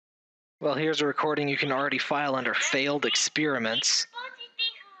Well, here's a recording you can already file under failed experiments.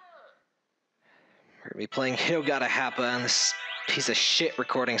 We're going to be playing Hitogata Happa and this piece of shit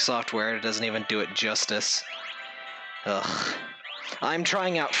recording software. It doesn't even do it justice. Ugh. I'm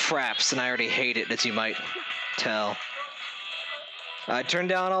trying out Fraps and I already hate it, as you might tell. I turned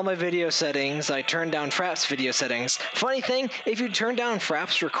down all my video settings. I turned down Fraps video settings. Funny thing, if you turn down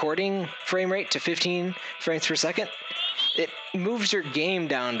Fraps recording frame rate to 15 frames per second, it moves your game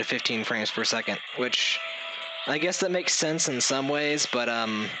down to 15 frames per second, which I guess that makes sense in some ways, but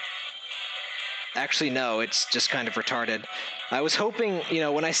actually no, it's just kind of retarded. I was hoping,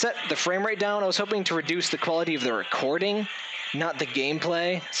 when I set the frame rate down, I was hoping to reduce the quality of the recording, not the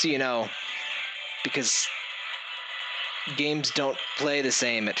gameplay, so because games don't play the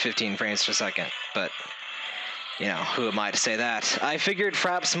same at 15 frames per second, but who am I to say that? I figured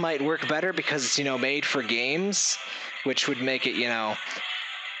Fraps might work better because it's, made for games, which would make it,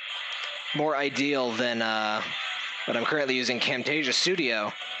 more ideal than what I'm currently using, Camtasia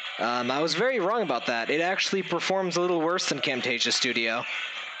Studio. I was very wrong about that. It actually performs a little worse than Camtasia Studio,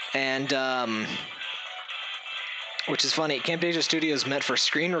 and which is funny. Camtasia Studio is meant for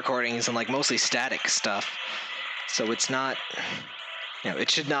screen recordings and mostly static stuff, so it's not,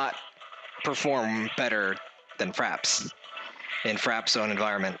 it should not perform better than Fraps in Fraps' own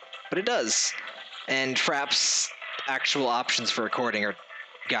environment, but it does. And Fraps' actual options for recording are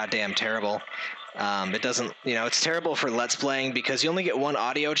goddamn terrible. It doesn't, it's terrible for Let's Playing because you only get one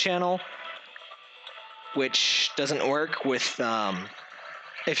audio channel, which doesn't work with,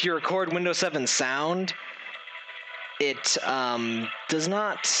 if you record Windows 7 sound, it does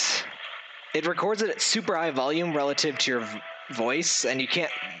not, it records it at super high volume relative to your voice, and you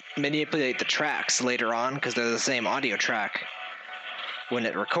can't manipulate the tracks later on because they're the same audio track when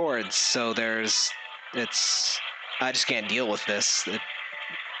it records, so I just can't deal with this. It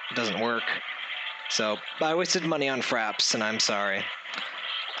doesn't work. So I wasted money on Fraps, and I'm sorry.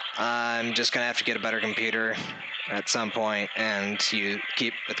 I'm just gonna have to get a better computer at some point, and you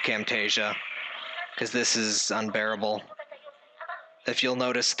keep with Camtasia, because this is unbearable. If you'll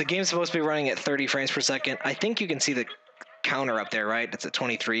notice, the game's supposed to be running at 30 frames per second. I think you can see the counter up there, right? It's at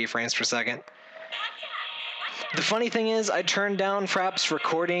 23 frames per second. The funny thing is, I turned down Fraps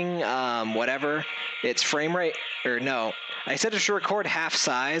recording, whatever, its frame rate, or no, I set it to record half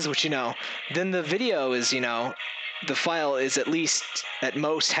size, which, then the video is, the file is at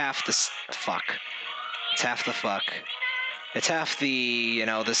most half the, fuck. It's half the fuck. It's half the,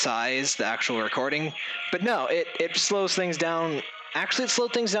 the size, the actual recording, but no, it slows things down. Actually, it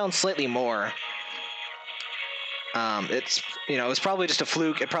slowed things down slightly more. It's probably just a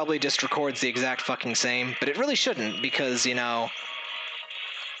fluke. It probably just records the exact fucking same, but it really shouldn't because,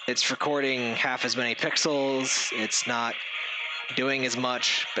 it's recording half as many pixels. It's not doing as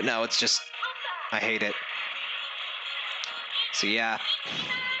much, but no, it's just, I hate it. So yeah.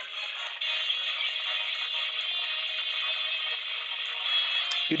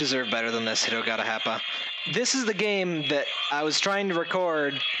 You deserve better than this, Hitogata Happa. This is the game that I was trying to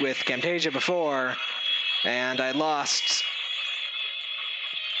record with Camtasia before, and I lost,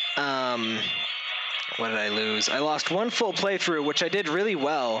 what did I lose? I lost one full playthrough, which I did really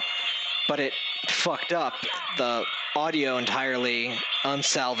well, but it fucked up the audio entirely,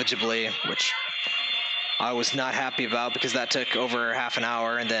 unsalvageably, which I was not happy about because that took over half an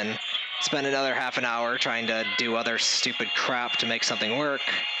hour, and then spent another half an hour trying to do other stupid crap to make something work.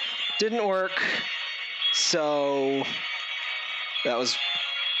 Didn't work, so that was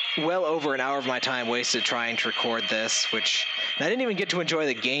well over an hour of my time wasted trying to record this, which I didn't even get to enjoy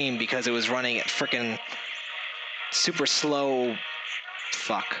the game because it was running at frickin' super slow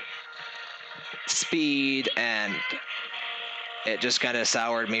speed, and it just kind of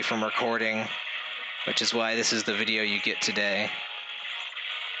soured me from recording, which is why this is the video you get today.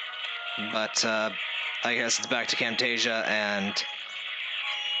 But I guess it's back to Camtasia, and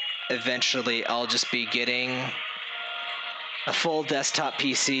eventually I'll just be getting a full desktop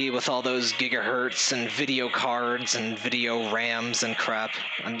PC with all those gigahertz and video cards and video RAMs and crap.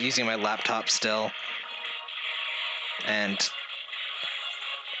 I'm using my laptop still. And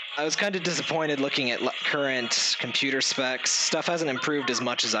I was kind of disappointed looking at current computer specs. Stuff hasn't improved as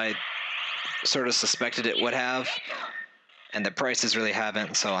much as I sort of suspected it would have. And the prices really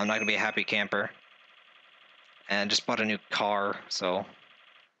haven't, so I'm not going to be a happy camper. And just bought a new car, so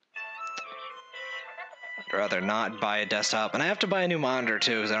I'd rather not buy a desktop. And I have to buy a new monitor,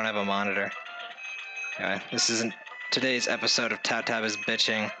 too, because I don't have a monitor. Okay, this isn't today's episode of Tab Tab is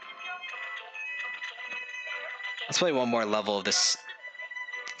Bitching. Let's play one more level of this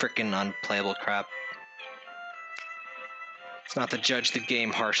frickin' unplayable crap. It's not to judge the game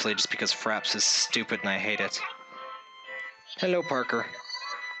harshly just because Fraps is stupid and I hate it. Hello, Parker.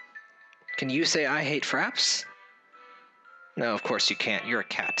 Can you say I hate Fraps? No, of course you can't. You're a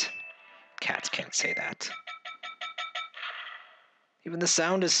cat. Cats can't say that. Even the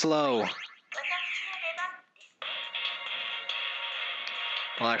sound is slow.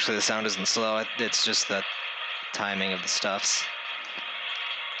 Well, actually, the sound isn't slow. It's just the timing of the stuffs.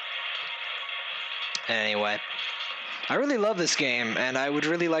 Anyway, I really love this game, and I would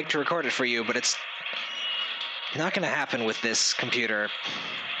really like to record it for you, but it's not going to happen with this computer.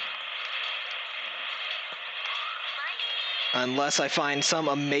 Unless I find some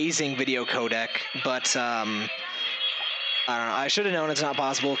amazing video codec, but I don't know. I should have known it's not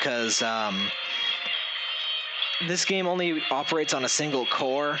possible because this game only operates on a single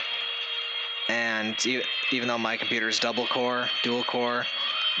core, and even though my computer is dual core,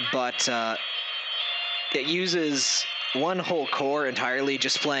 but it uses one whole core entirely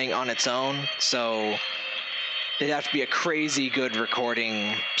just playing on its own, so it'd have to be a crazy good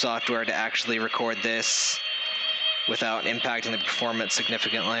recording software to actually record this without impacting the performance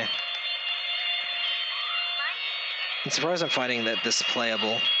significantly. I'm surprised I'm finding that this is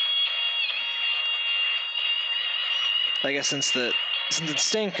playable. I guess since it's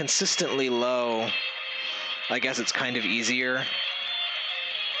staying consistently low, I guess it's kind of easier.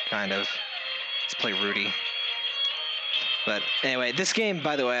 Kind of. Let's play Rudy. But anyway, this game,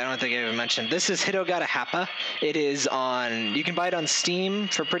 by the way, I don't think I even mentioned, this is Hitogata Happa. It is on, you can buy it on Steam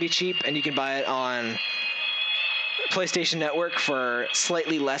for pretty cheap, and you can buy it on PlayStation Network for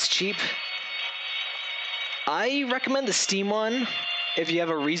slightly less cheap. I recommend the Steam one if you have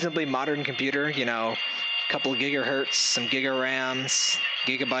a reasonably modern computer, you know, a couple gigahertz, some giga RAMs,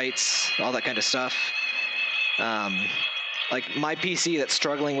 gigabytes, all that kind of stuff. Like my PC that's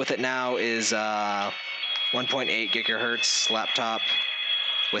struggling with it now is 1.8 gigahertz laptop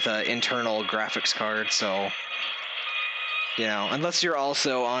with an internal graphics card, so you know, unless you're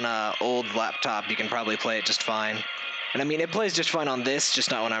also on an old laptop, you can probably play it just fine. And I mean, it plays just fine on this, just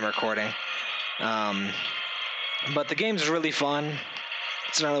not when I'm recording. But the game's really fun.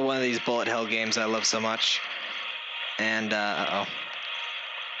 It's another one of these bullet hell games I love so much. And,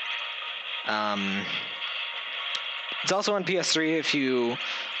 it's also on PS3 if you...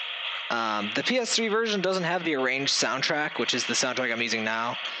 the PS3 version doesn't have the arranged soundtrack, which is the soundtrack I'm using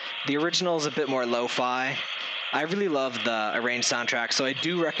now. The original is a bit more lo-fi. I really love the arranged soundtrack, so I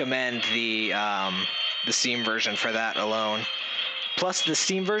do recommend the Steam version for that alone. Plus, the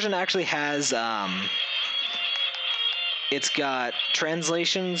Steam version actually has... it's got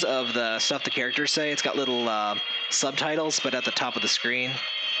translations of the stuff the characters say. It's got little subtitles, but at the top of the screen.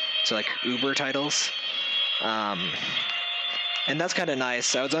 So like Uber titles. And that's kind of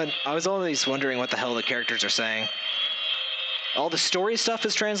nice. I was always wondering what the hell the characters are saying. All the story stuff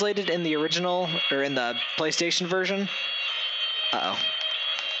is translated in the original, or in the PlayStation version.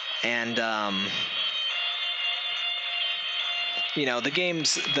 And, you know, the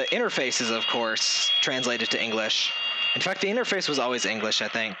interface is, of course, translated to English. In fact, the interface was always English, I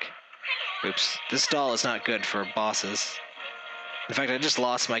think. Oops. This doll is not good for bosses. In fact, I just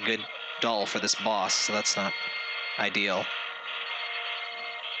lost my good doll for this boss, so that's not ideal.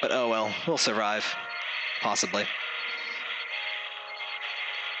 But oh well, we'll survive. Possibly.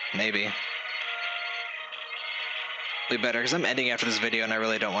 Maybe. We better, because I'm ending after this video and I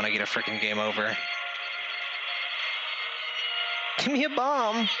really don't want to get a freaking game over. Give me a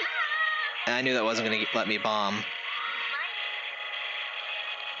bomb! And I knew that wasn't going to let me bomb.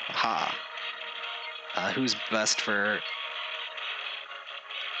 Aha. Who's best for...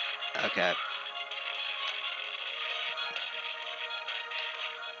 Okay.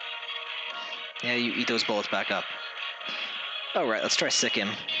 Yeah, you eat those bullets back up. Alright, let's try sick him.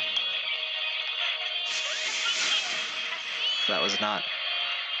 That was not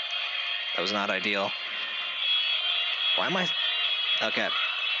ideal. Why am I... Okay.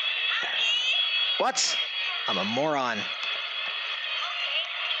 What? I'm a moron.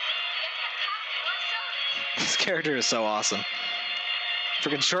 This character is so awesome.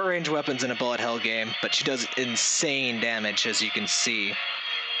 Freaking short-range weapons in a bullet hell game, but she does insane damage, as you can see.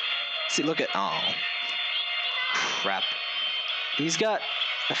 See, look at... Oh. Crap. He's got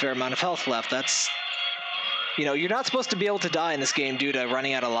a fair amount of health left. That's... You know, you're not supposed to be able to die in this game due to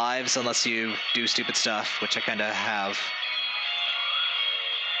running out of lives unless you do stupid stuff, which I kind of have.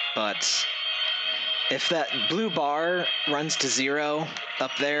 But if that blue bar runs to 0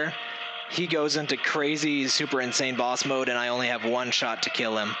 up there, he goes into crazy, super insane boss mode, and I only have one shot to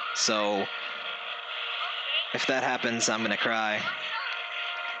kill him. So if that happens, I'm gonna cry.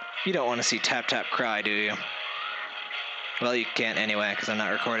 You don't want to see Tap Tap cry, do you? Well, you can't anyway, because I'm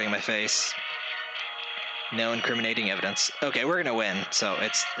not recording my face. No incriminating evidence. Okay, we're gonna win, so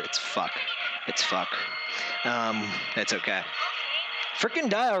it's fuck. It's fuck. It's okay. Frickin'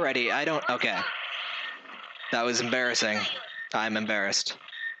 die already. I don't... Okay. That was embarrassing. I'm embarrassed.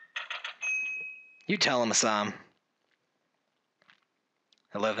 You tell him, Assam.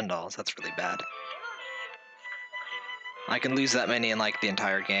 $11. That's really bad. I can lose that many in, like, the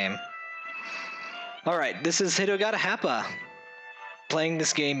entire game. Alright, this is Hitogata Happa. Playing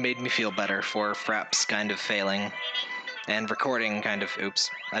this game made me feel better for Fraps kind of failing. And recording kind of... Oops.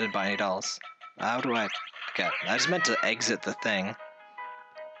 I didn't buy any dolls. How do I... Okay. I just meant to exit the thing.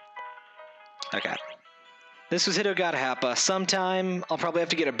 Okay. This was Hitogata Happa. Sometime I'll probably have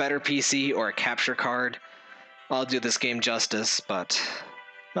to get a better PC or a capture card. I'll do this game justice, but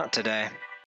not today.